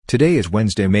Today is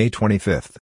Wednesday, May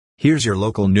 25th. Here's your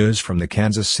local news from the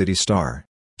Kansas City Star.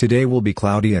 Today will be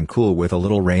cloudy and cool with a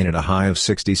little rain at a high of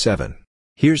 67.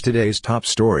 Here's today's top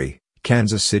story.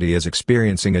 Kansas City is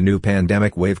experiencing a new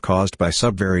pandemic wave caused by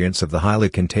subvariants of the highly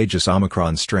contagious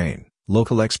Omicron strain,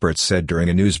 local experts said during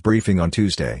a news briefing on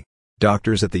Tuesday.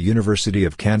 Doctors at the University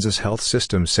of Kansas Health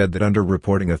System said that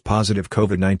underreporting of positive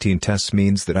COVID-19 tests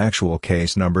means that actual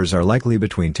case numbers are likely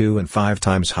between 2 and 5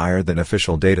 times higher than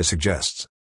official data suggests.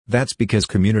 That's because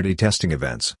community testing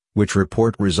events, which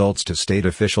report results to state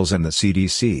officials and the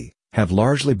CDC, have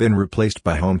largely been replaced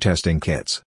by home testing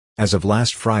kits. As of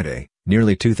last Friday,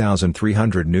 nearly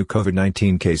 2,300 new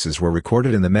COVID-19 cases were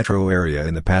recorded in the metro area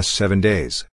in the past 7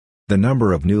 days. The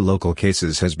number of new local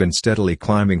cases has been steadily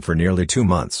climbing for nearly 2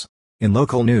 months. In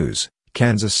local news,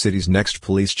 Kansas City's next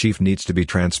police chief needs to be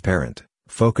transparent,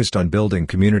 focused on building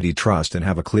community trust and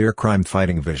have a clear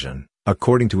crime-fighting vision,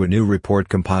 according to a new report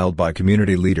compiled by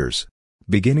community leaders.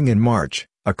 Beginning in March,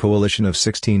 a coalition of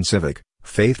 16 civic,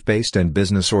 faith-based and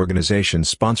business organizations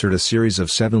sponsored a series of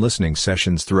 7 listening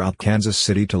sessions throughout Kansas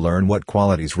City to learn what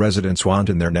qualities residents want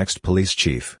in their next police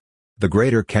chief. The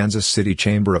Greater Kansas City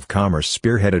Chamber of Commerce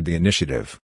spearheaded the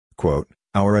initiative. Quote,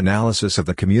 "Our analysis of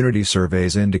the community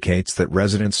surveys indicates that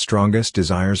residents' strongest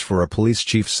desires for a police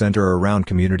chief center around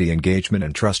community engagement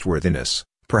and trustworthiness,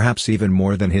 perhaps even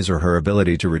more than his or her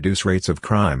ability to reduce rates of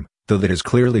crime, though that is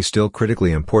clearly still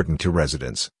critically important to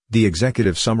residents," the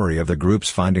executive summary of the group's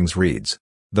findings reads.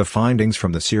 The findings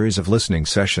from the series of listening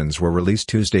sessions were released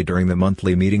Tuesday during the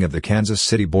monthly meeting of the Kansas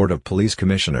City Board of Police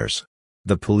Commissioners.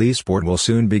 The police board will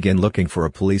soon begin looking for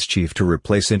a police chief to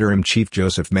replace interim Chief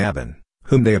Joseph Mabin,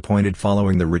 whom they appointed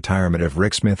following the retirement of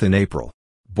Rick Smith in April.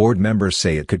 Board members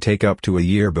say it could take up to a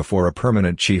year before a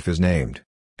permanent chief is named.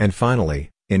 And finally,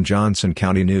 in Johnson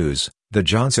County news, the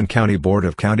Johnson County Board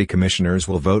of County Commissioners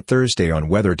will vote Thursday on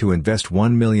whether to invest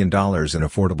 $1 million in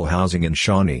affordable housing in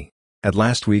Shawnee. At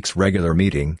last week's regular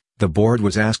meeting, the board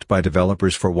was asked by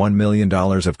developers for $1 million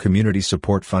of community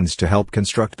support funds to help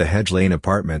construct the Hedge Lane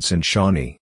apartments in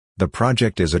Shawnee. The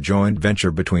project is a joint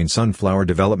venture between Sunflower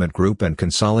Development Group and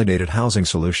Consolidated Housing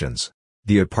Solutions.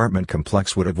 The apartment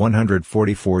complex would have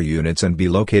 144 units and be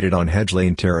located on Hedge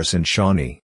Lane Terrace in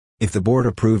Shawnee. If the board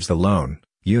approves the loan,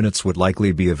 units would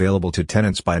likely be available to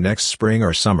tenants by next spring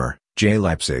or summer, Jay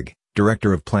Leipzig,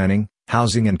 Director of Planning,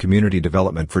 Housing and Community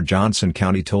Development for Johnson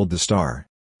County told the Star.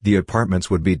 The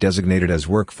apartments would be designated as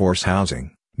workforce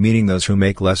housing, meaning those who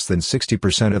make less than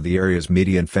 60% of the area's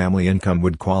median family income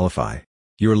would qualify.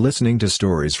 You're listening to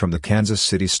stories from the Kansas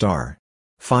City Star.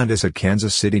 Find us at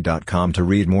kansascity.com to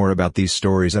read more about these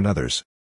stories and others.